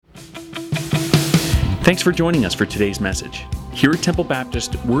Thanks for joining us for today's message. Here at Temple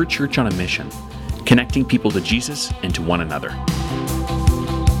Baptist, we're a church on a mission, connecting people to Jesus and to one another.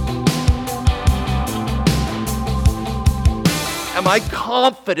 Am I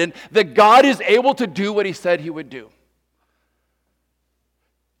confident that God is able to do what He said He would do?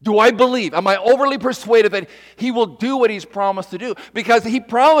 Do I believe? Am I overly persuaded that He will do what He's promised to do? Because He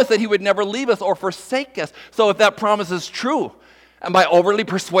promised that He would never leave us or forsake us. So if that promise is true, am I overly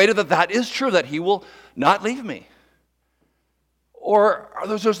persuaded that that is true, that He will not leave me? Or are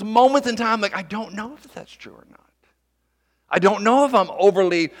there just moments in time like, I don't know if that's true or not. I don't know if I'm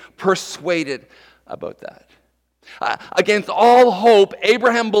overly persuaded about that. Against all hope,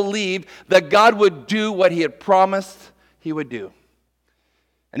 Abraham believed that God would do what He had promised He would do.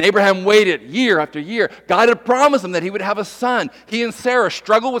 And Abraham waited year after year. God had promised him that he would have a son. He and Sarah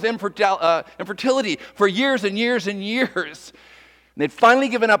struggled with infertility for years and years and years. And they'd finally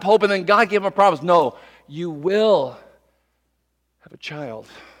given up hope, and then God gave him a promise. No, you will have a child.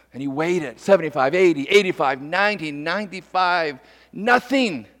 And he waited 75, 80, 85, 90, 95,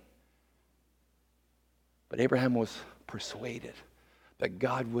 nothing. But Abraham was persuaded that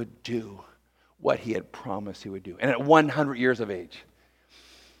God would do what He had promised He would do. And at 100 years of age,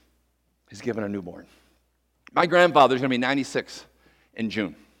 He's given a newborn. My grandfather's going to be 96 in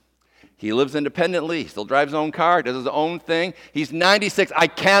June. He lives independently. He still drives his own car, does his own thing. He's 96. I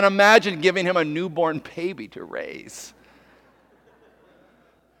can't imagine giving him a newborn baby to raise.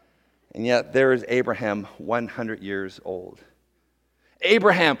 And yet there is Abraham, 100 years old.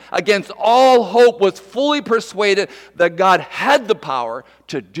 Abraham, against all hope, was fully persuaded that God had the power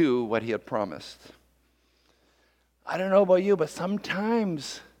to do what He had promised. I don't know about you, but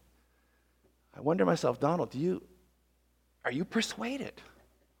sometimes I wonder myself, Donald, are you persuaded,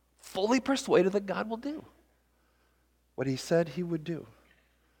 fully persuaded that God will do what He said He would do?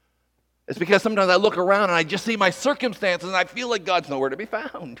 It's because sometimes I look around and I just see my circumstances and I feel like God's nowhere to be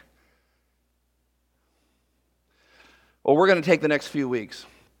found. Well, we're going to take the next few weeks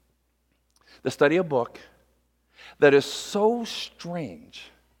to study a book that is so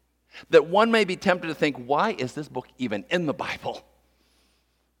strange that one may be tempted to think, why is this book even in the Bible?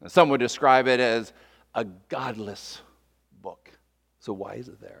 Some would describe it as a godless book. So why is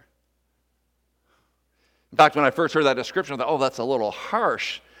it there? In fact, when I first heard that description, I thought, that's a little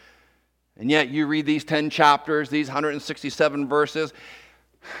harsh. And yet you read these 10 chapters, these 167 verses,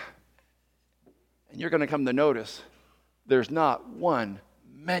 and you're going to come to notice there's not one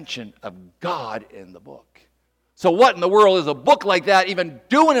mention of God in the book. So what in the world is a book like that even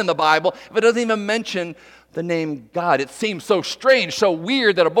doing in the Bible if it doesn't even mention the name God? It seems so strange, so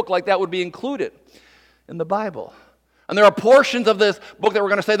weird that a book like that would be included in the Bible. And there are portions of this book that we're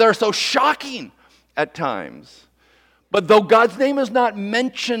going to say that are so shocking at times. But though God's name is not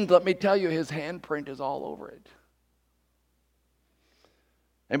mentioned, let me tell you, His handprint is all over it.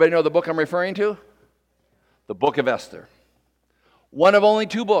 Anybody know the book I'm referring to? The book of Esther. One of only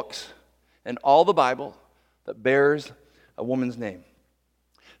 2 books in all the Bible that bears a woman's name.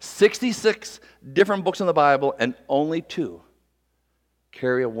 66 different books in the Bible, and only 2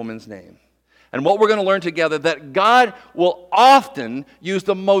 carry a woman's name. And what we're going to learn together, that God will often use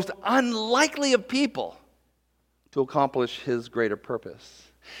the most unlikely of people to accomplish His greater purpose.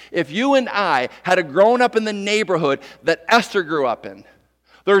 If you and I had grown up in the neighborhood that Esther grew up in,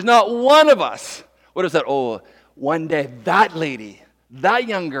 there's not one of us would have said, one day that lady, that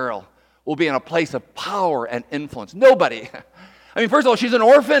young girl, will be in a place of power and influence. Nobody. I mean, first of all, she's an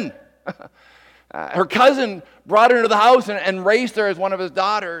orphan. Her cousin brought her into the house and raised her as one of his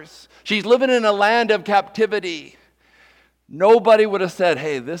daughters. She's living in a land of captivity. Nobody would have said,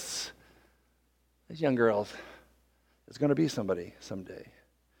 hey, this young girl is going to be somebody someday.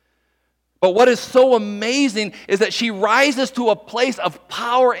 But what is so amazing is that she rises to a place of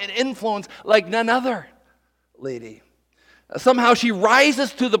power and influence like none other lady. Somehow she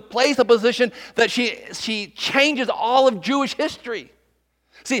rises to the place of position that she changes all of Jewish history.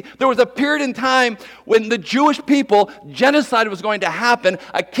 See, there was a period in time when the Jewish people, genocide was going to happen.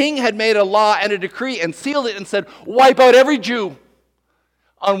 A king had made a law and a decree and sealed it and said, wipe out every Jew.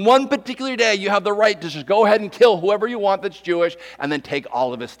 On one particular day, you have the right to just go ahead and kill whoever you want that's Jewish and then take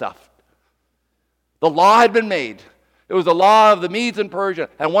all of his stuff. The law had been made. It was the law of the Medes and Persia.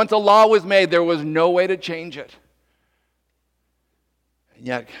 And once a law was made, there was no way to change it. And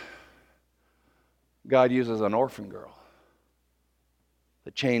yet, God uses an orphan girl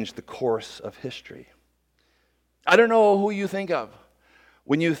to change the course of history. I don't know who you think of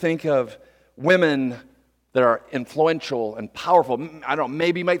when you think of women that are influential and powerful. I don't know,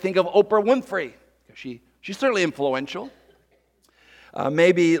 maybe you might think of Oprah Winfrey. She's certainly influential.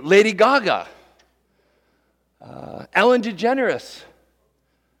 Maybe Lady Gaga. Ellen DeGeneres,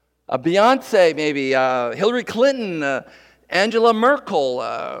 Beyonce maybe, Hillary Clinton, Angela Merkel,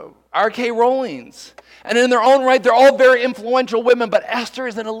 R.K. Rowlings. And in their own right, they're all very influential women, but Esther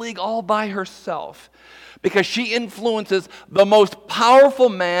is in a league all by herself because she influences the most powerful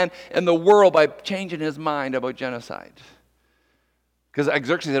man in the world by changing his mind about genocide. Because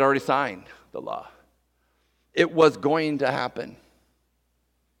Xerxes had already signed the law. It was going to happen.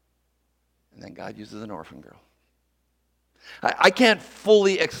 And then God uses an orphan girl. I can't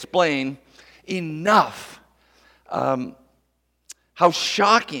fully explain enough how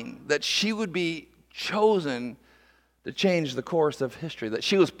shocking that she would be chosen to change the course of history, that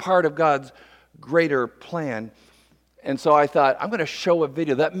she was part of God's greater plan. And so I thought, I'm going to show a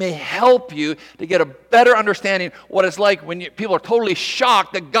video that may help you to get a better understanding what it's like when people are totally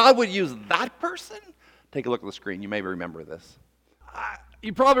shocked that God would use that person. Take a look at the screen. You may remember this.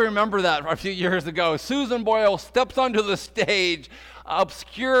 You probably remember that a few years ago. Susan Boyle steps onto the stage,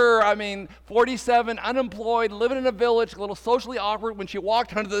 obscure, 47, unemployed, living in a village, a little socially awkward when she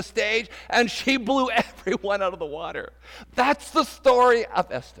walked onto the stage, and she blew everyone out of the water. That's the story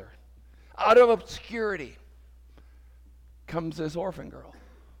of Esther. Out of obscurity comes this orphan girl.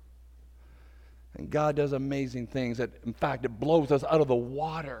 And God does amazing things that, in fact, it blows us out of the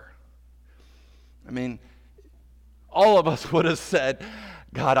water. All of us would have said,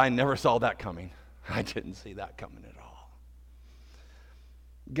 God, I never saw that coming. I didn't see that coming at all.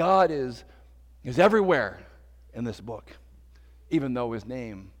 God is everywhere in this book, even though his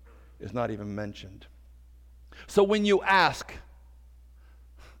name is not even mentioned. So when you ask,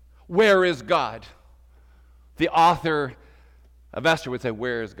 where is God? The author of Esther would say,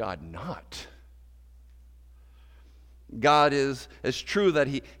 where is God not? God is true that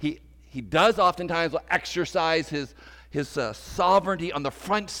he does oftentimes exercise his sovereignty on the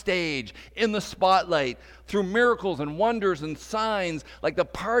front stage, in the spotlight, through miracles and wonders and signs, like the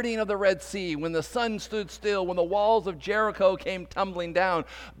parting of the Red Sea, when the sun stood still, when the walls of Jericho came tumbling down.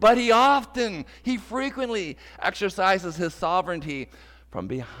 But he frequently exercises his sovereignty from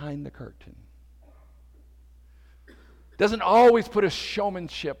behind the curtain. Doesn't always put a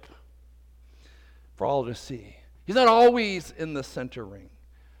showmanship for all to see. He's not always in the center ring.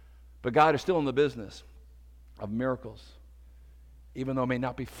 But God is still in the business of miracles, even though it may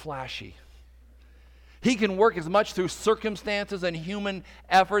not be flashy. He can work as much through circumstances and human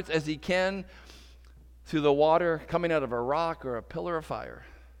efforts as he can through the water coming out of a rock or a pillar of fire.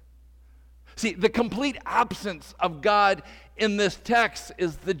 See, the complete absence of God in this text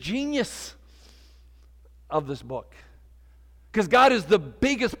is the genius of this book. Because God is the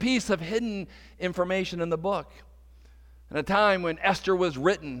biggest piece of hidden information in the book. In a time when Esther was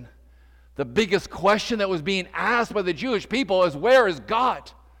written, the biggest question that was being asked by the Jewish people is, where is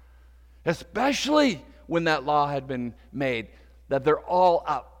God? Especially when that law had been made, that they're all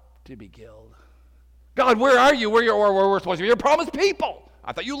up to be killed. God, where are you? We're supposed to be your promised people.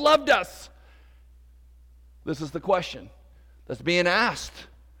 I thought you loved us. This is the question that's being asked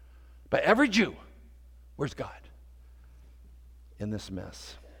by every Jew. Where's God in this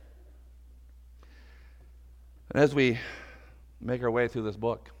mess? And as we make our way through this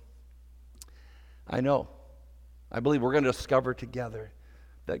book, I believe we're going to discover together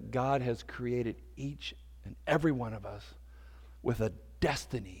that God has created each and every one of us with a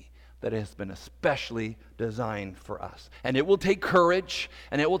destiny that has been especially designed for us. And it will take courage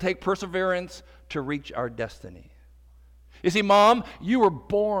and it will take perseverance to reach our destiny. You see, Mom, you were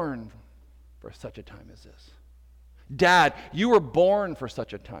born for such a time as this. Dad, you were born for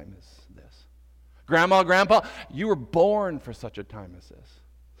such a time as this. Grandma, Grandpa, you were born for such a time as this.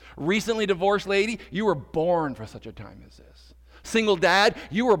 Recently divorced lady, you were born for such a time as this. Single dad,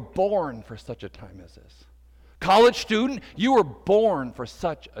 you were born for such a time as this. College student, you were born for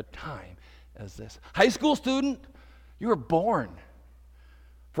such a time as this. High school student, you were born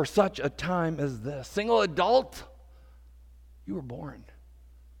for such a time as this. Single adult, you were born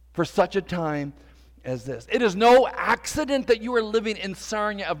for such a time as this. It is no accident that you are living in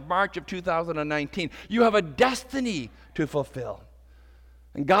Sarnia of March of 2019. You have a destiny to fulfill.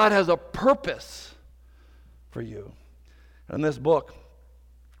 And God has a purpose for you. And in this book,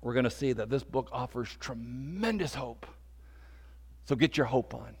 we're going to see that this book offers tremendous hope. So get your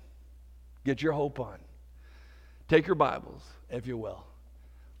hope on. Get your hope on. Take your Bibles, if you will,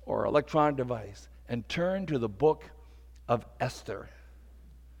 or electronic device, and turn to the book of Esther.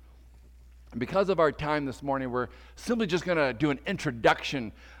 And because of our time this morning, we're simply just going to do an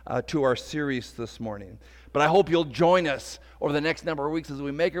introduction to our series this morning. But I hope you'll join us over the next number of weeks as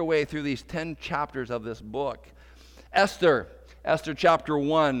we make our way through these 10 chapters of this book. Esther chapter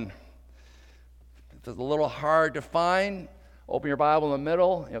 1. If it's a little hard to find, open your Bible in the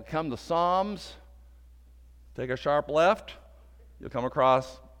middle. You'll come to Psalms. Take a sharp left. You'll come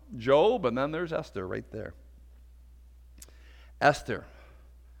across Job, and then there's Esther right there. Esther.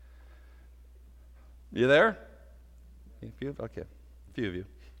 You there? A few? Okay. A few of you.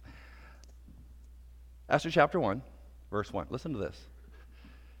 Esther chapter 1, verse 1. Listen to this.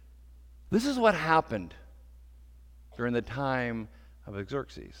 This is what happened during the time of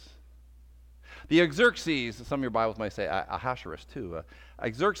Xerxes. The Xerxes, some of your Bibles might say Ahasuerus too,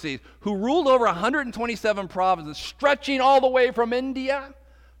 Xerxes, who ruled over 127 provinces, stretching all the way from India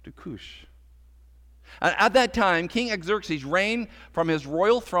to Cush. At that time, King Xerxes reigned from his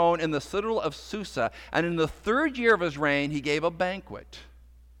royal throne in the citadel of Susa, and in the 3rd year of his reign, he gave a banquet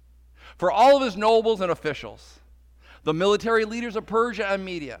for all of his nobles and officials, the military leaders of Persia and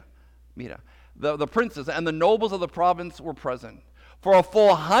Media, the princes and the nobles of the province were present. For a full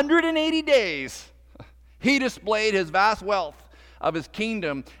 180 days, he displayed his vast wealth of his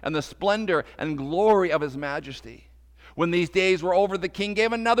kingdom and the splendor and glory of his majesty. When these days were over, the king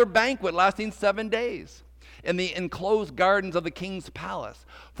gave another banquet lasting 7 days in the enclosed gardens of the king's palace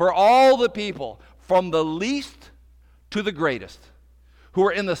for all the people, from the least to the greatest, who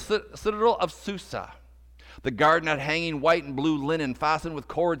were in the citadel of Susa. The garden had hanging white and blue linen, fastened with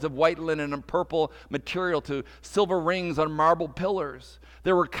cords of white linen and purple material to silver rings on marble pillars.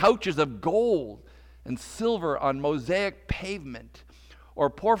 There were couches of gold and silver on mosaic pavement, or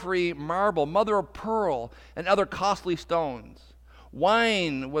porphyry marble, mother of pearl, and other costly stones.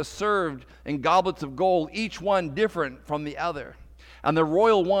 Wine was served in goblets of gold, each one different from the other. And the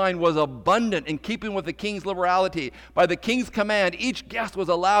royal wine was abundant, in keeping with the king's liberality. By the king's command, each guest was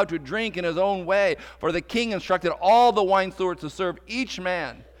allowed to drink in his own way, for the king instructed all the wine stewards to serve each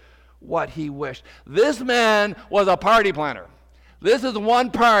man what he wished. This man was a party planner. This is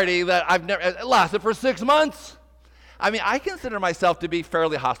one party that it lasted for 6 months. I mean, I consider myself to be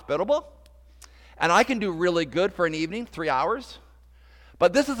fairly hospitable, and I can do really good for an evening, 3 hours.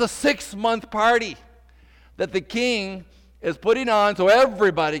 But this is a 6-month party that the king is putting on so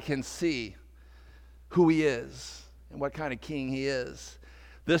everybody can see who he is and what kind of king he is.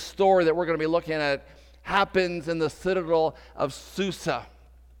 This story that we're going to be looking at happens in the citadel of Susa.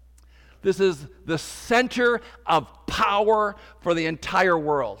 This is the center of power for the entire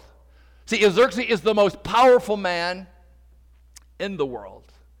world. See, Xerxes is the most powerful man in the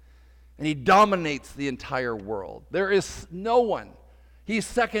world, and he dominates the entire world. There is no one. He's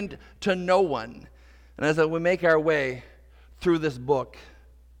second to no one. And as we make our way through this book,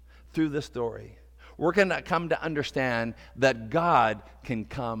 through this story, we're going to come to understand that God can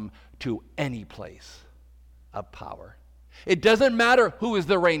come to any place of power. It doesn't matter who is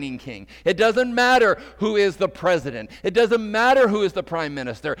the reigning king. It doesn't matter who is the president. It doesn't matter who is the prime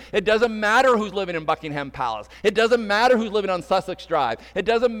minister. It doesn't matter who's living in Buckingham Palace. It doesn't matter who's living on Sussex Drive. It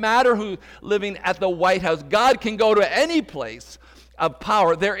doesn't matter who's living at the White House. God can go to any place of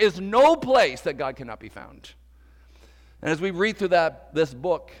power. There is no place that God cannot be found. And as we read through this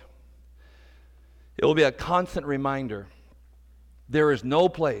book, it will be a constant reminder. There is no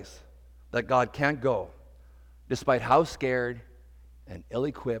place that God can't go, despite how scared and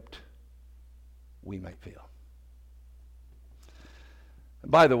ill-equipped we might feel. And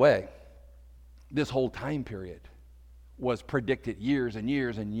by the way, this whole time period was predicted years and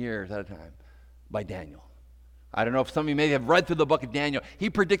years and years at a time by Daniel. I don't know if some of you may have read through the book of Daniel. He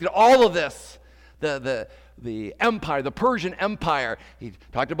predicted all of this. The empire, the Persian Empire. He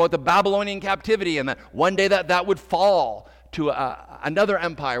talked about the Babylonian captivity, and that one day that would fall to another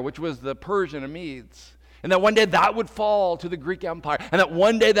empire, which was the Persian and Medes. And that one day that would fall to the Greek Empire. And that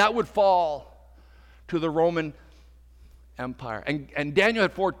one day that would fall to the Roman Empire. And Daniel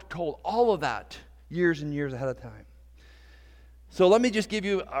had foretold all of that years and years ahead of time. So let me just give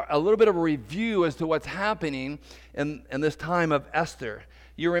you a little bit of a review as to what's happening in this time of Esther.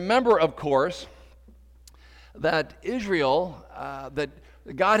 You remember, of course, that Israel, that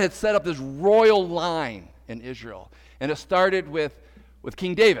God had set up this royal line in Israel. And it started with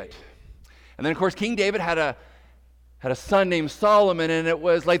King David. And then, of course, King David had a son named Solomon, and it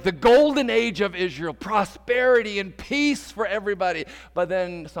was like the golden age of Israel, prosperity and peace for everybody. But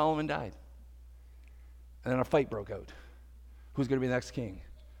then Solomon died. And then a fight broke out. Who's going to be the next king?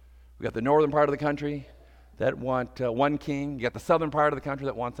 We got the northern part of the country that want one king. You got the southern part of the country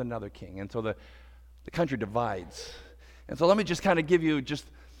that wants another king. And so the country divides. And so let me just kind of give you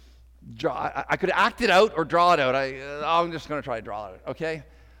I could act it out or draw it out. I'm just going to try to draw it out, okay?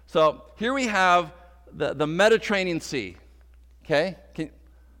 So here we have the Mediterranean Sea, okay? Can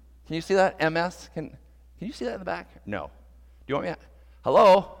you see that, MS? Can you see that in the back? No. Do you want me to?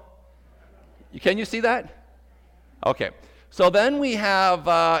 Hello? Can you see that? Okay. So then we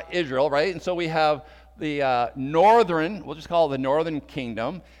have Israel, right? And so we have the northern, we'll just call it the northern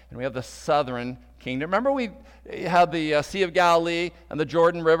kingdom, and we have the southern kingdom. Remember we had the Sea of Galilee and the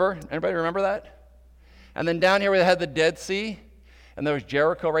Jordan River? Anybody remember that? And then down here we had the Dead Sea, and there was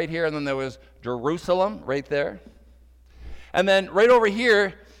Jericho right here, and then there was Jerusalem right there. And then right over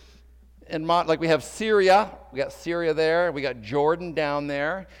here, like we have Syria, we got Syria there, we got Jordan down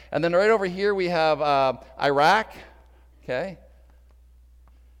there, and then right over here we have Iraq, okay,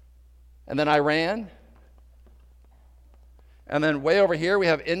 and then Iran, and then way over here we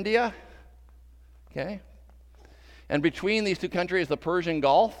have India, okay, and between these two countries the Persian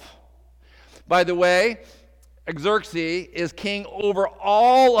Gulf. By the way, Xerxes is king over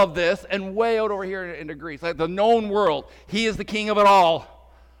all of this and way out over here into Greece, like the known world. He is the king of it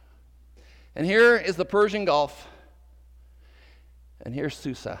all. And here is the Persian Gulf. And here's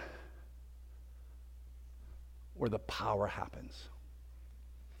Susa, where the power happens.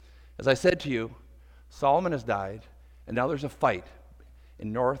 As I said to you, Solomon has died, and now there's a fight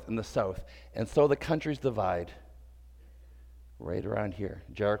in north and the south. And so the countries divide right around here.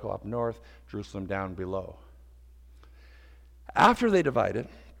 Jericho up north, Jerusalem down below. After they divided,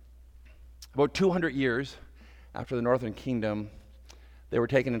 about 200 years after the northern kingdom, they were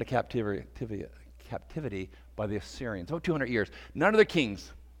taken into captivity by the Assyrians. About 200 years. None of the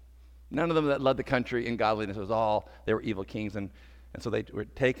kings, none of them that led the country in godliness, they were evil kings, and so they were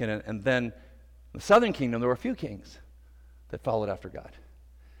taken. And then in the southern kingdom, there were a few kings that followed after God.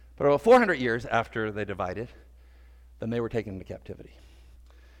 But about 400 years after they divided, then they were taken into captivity.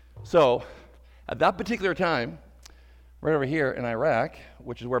 So at that particular time, right over here in Iraq,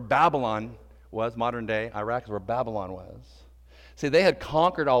 which is where Babylon was, modern day Iraq is where Babylon was. See, they had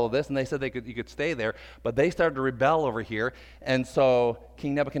conquered all of this, and they said you could stay there, but they started to rebel over here, and so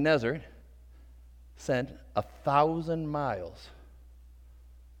King Nebuchadnezzar sent 1,000 miles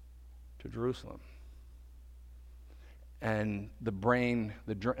to Jerusalem. And the brain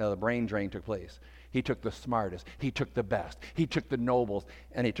drain took place. He took the smartest, he took the best, he took the nobles,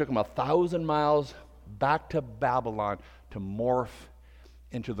 and he took them 1,000 miles back to Babylon to morph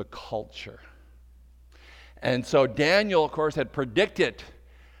into the culture. And so Daniel, of course, had predicted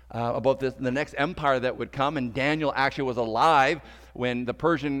about the next empire that would come, and Daniel actually was alive when the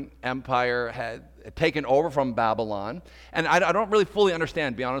Persian Empire had taken over from Babylon. And I don't really fully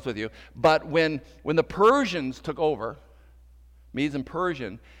understand, to be honest with you, but when the Persians took over, Medes and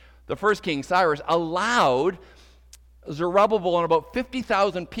Persian, the first king, Cyrus, allowed Zerubbabel and about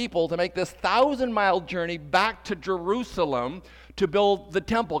 50,000 people to make this 1,000-mile journey back to Jerusalem to build the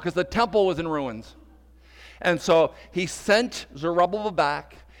temple, because the temple was in ruins. And so he sent Zerubbabel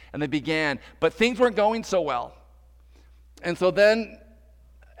back, and they began. But things weren't going so well. And so then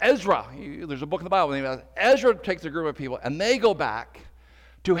Ezra, there's a book in the Bible named Ezra, takes a group of people, and they go back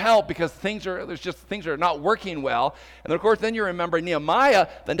to help because things are not working well. And then, of course, then you remember Nehemiah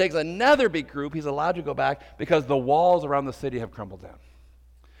then takes another big group. He's allowed to go back because the walls around the city have crumbled down.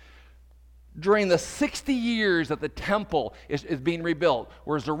 During the 60 years that the temple is being rebuilt,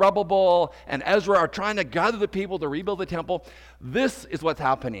 where Zerubbabel and Ezra are trying to gather the people to rebuild the temple, this is what's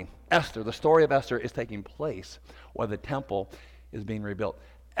happening. Esther, the story of Esther, is taking place while the temple is being rebuilt.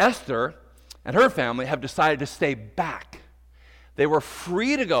 Esther and her family have decided to stay back. They were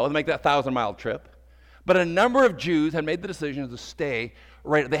free to go and make that 1,000-mile trip, but a number of Jews had made the decision to stay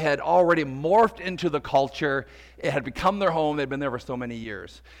right. They had already morphed into the culture. It had become their home. They'd been there for so many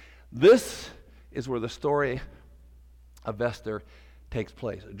years. This is where the story of Esther takes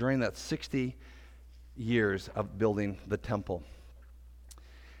place, during that 60 years of building the temple.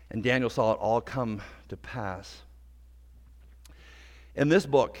 And Daniel saw it all come to pass. In this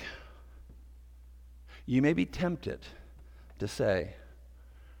book, you may be tempted to say,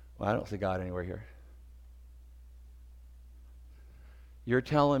 well, I don't see God anywhere here. You're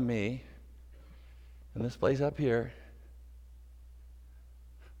telling me, in this place up here,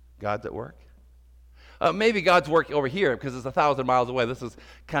 God's at work? Maybe God's work over here because it's 1,000 miles away. This is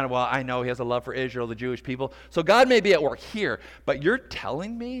kind of, well, I know he has a love for Israel, the Jewish people. So God may be at work here, but you're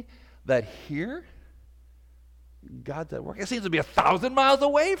telling me that here, God's at work? It seems to be 1,000 miles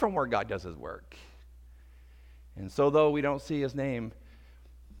away from where God does his work. And so though we don't see his name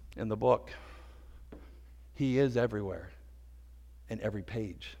in the book, he is everywhere in every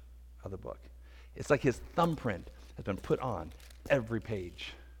page of the book. It's like his thumbprint has been put on every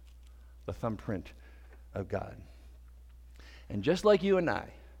page, the thumbprint of God. And just like you and I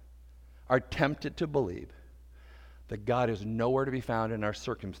are tempted to believe that God is nowhere to be found in our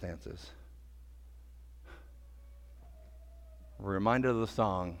circumstances, we're reminded of the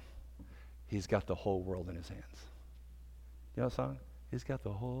song, He's got the whole world in his hands. You know the song? He's got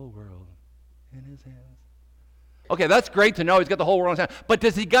the whole world in his hands. Okay, that's great to know he's got the whole world in his hands. But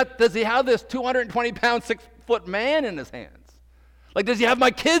does he have this 220-pound, 6-foot man in his hands? Like, does he have my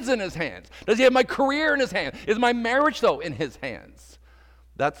kids in his hands? Does he have my career in his hands? Is my marriage, though, in his hands?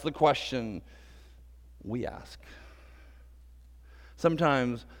 That's the question we ask.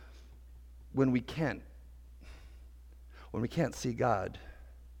 Sometimes when we can't see God,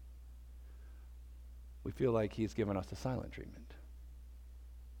 we feel like he's given us the silent treatment.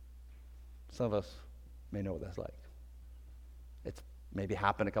 Some of us may know what that's like. It's maybe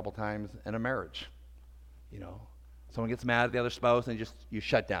happened a couple times in a marriage. You know, someone gets mad at the other spouse and you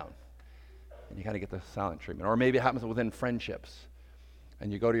shut down. And you kind of get the silent treatment. Or maybe it happens within friendships.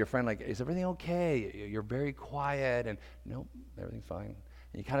 And you go to your friend like, is everything okay? You're very quiet and nope, everything's fine.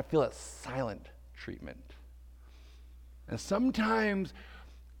 And you kind of feel that silent treatment. And sometimes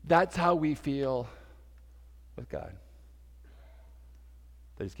that's how we feel with God.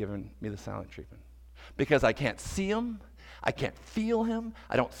 That he's given me the silent treatment. Because I can't see him. I can't feel him.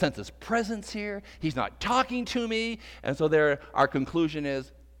 I don't sense his presence here. He's not talking to me. And so our conclusion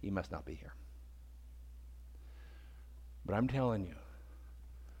is, he must not be here. But I'm telling you,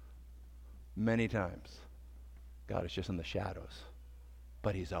 many times, God is just in the shadows,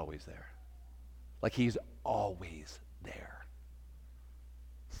 but he's always there. Like he's always there.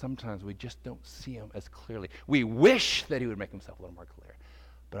 Sometimes we just don't see him as clearly. We wish that he would make himself a little more clear.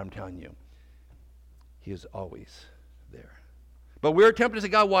 But I'm telling you, he is always there. But we're tempted to say,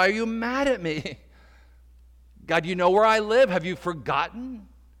 God, why are you mad at me? God, you know where I live. Have you forgotten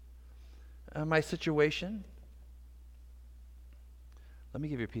my situation? Let me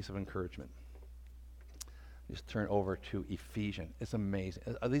give you a piece of encouragement. Just turn over to Ephesians. It's amazing.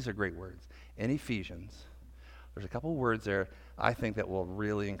 These are great words. In Ephesians, there's a couple words there I think that will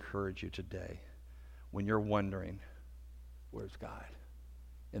really encourage you today when you're wondering, where's God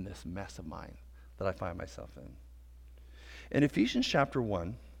in this mess of mine that I find myself in? In Ephesians chapter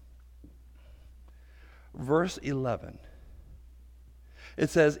 1, verse 11, it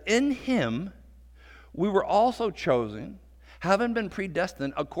says, in him we were also chosen, having been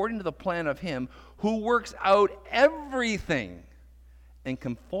predestined according to the plan of him who works out everything in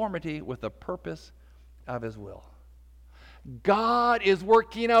conformity with the purpose of his will. God is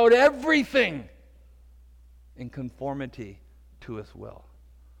working out everything in conformity to his will.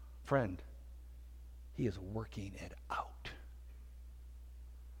 Friend, he is working it out.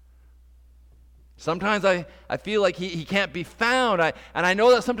 Sometimes I feel like he can't be found. And I know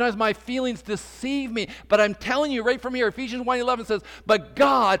that sometimes my feelings deceive me. But I'm telling you right from here, Ephesians 1:11 says, but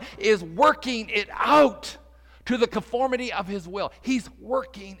God is working it out to the conformity of his will. He's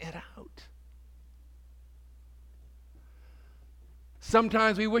working it out.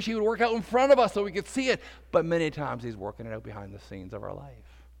 Sometimes we wish he would work out in front of us so we could see it. But many times he's working it out behind the scenes of our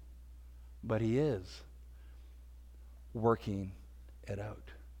life. But he is working it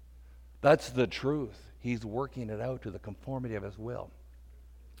out. That's the truth. He's working it out to the conformity of his will.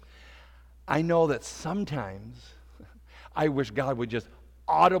 I know that sometimes I wish God would just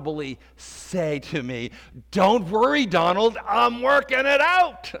audibly say to me, don't worry, Donald, I'm working it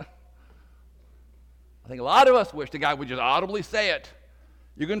out. I think a lot of us wish the God would just audibly say it.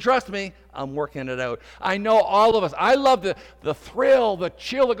 You can trust me, I'm working it out. I know all of us. I love the thrill, the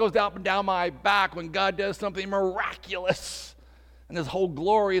chill that goes up and down my back when God does something miraculous. And his whole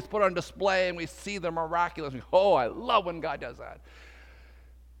glory is put on display, and we see the miraculous. Oh, I love when God does that.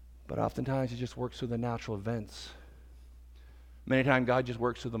 But oftentimes, he just works through the natural events. Many times, God just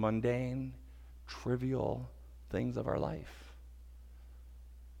works through the mundane, trivial things of our life.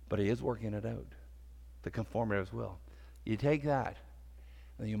 But he is working it out, the conformity of his will. You take that,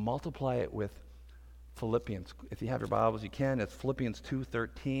 and you multiply it with Philippians. If you have your Bibles, you can. It's Philippians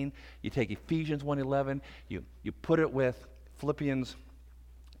 2:13. You take Ephesians 1:11. You put it with Philippians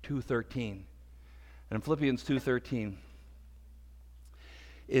 2:13. And in Philippians 2:13,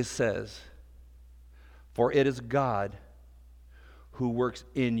 it says, for it is God who works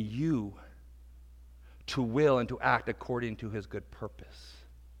in you to will and to act according to his good purpose.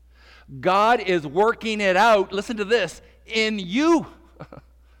 God is working it out, listen to this, in you.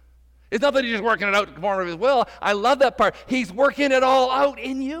 It's not that he's just working it out to conform to his will. I love that part. He's working it all out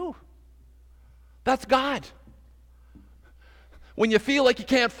in you. That's God. When you feel like you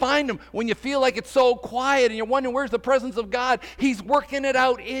can't find him, when you feel like it's so quiet and you're wondering where's the presence of God, he's working it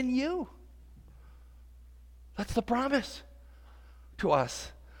out in you. That's the promise to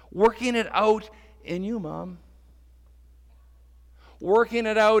us. Working it out in you, Mom. Working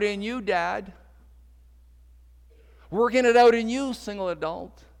it out in you, Dad. Working it out in you, single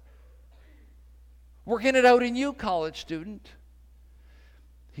adult. Working it out in you, college student.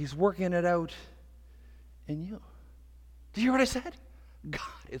 He's working it out in you. Did you hear what I said? God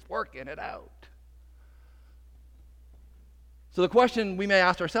is working it out. So the question we may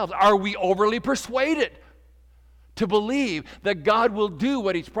ask ourselves, are we overly persuaded to believe that God will do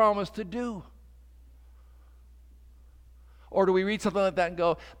what he's promised to do? Or do we read something like that and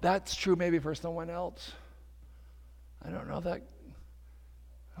go, that's true maybe for someone else. I don't know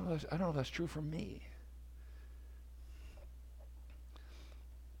if that's true for me.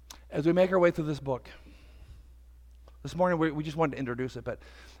 As we make our way through this book, this morning we just wanted to introduce it, but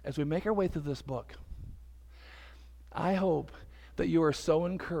as we make our way through this book, I hope that you are so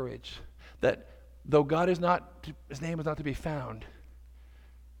encouraged that though God is not, his name is not to be found,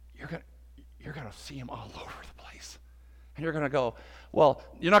 you're going to see him all over the place. And you're going to go, well,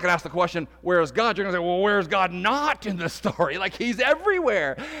 you're not going to ask the question, where is God? You're going to say, well, where is God not in this story? Like he's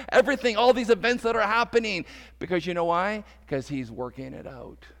everywhere. Everything, all these events that are happening. Because you know why? Because he's working it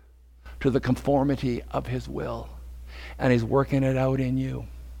out to the conformity of his will. And he's working it out in you.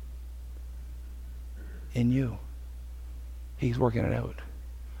 In you. He's working it out.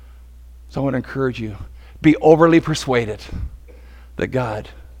 So I want to encourage you, be overly persuaded that God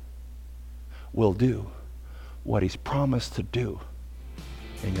will do what he's promised to do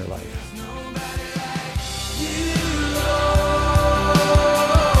in your life.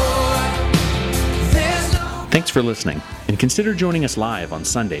 Thanks for listening, and consider joining us live on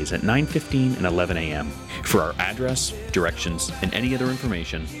Sundays at 9:15 and 11 a.m. For our address, directions, and any other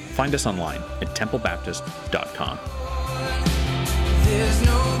information, find us online at templebaptist.com. There's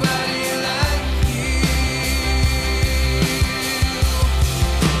no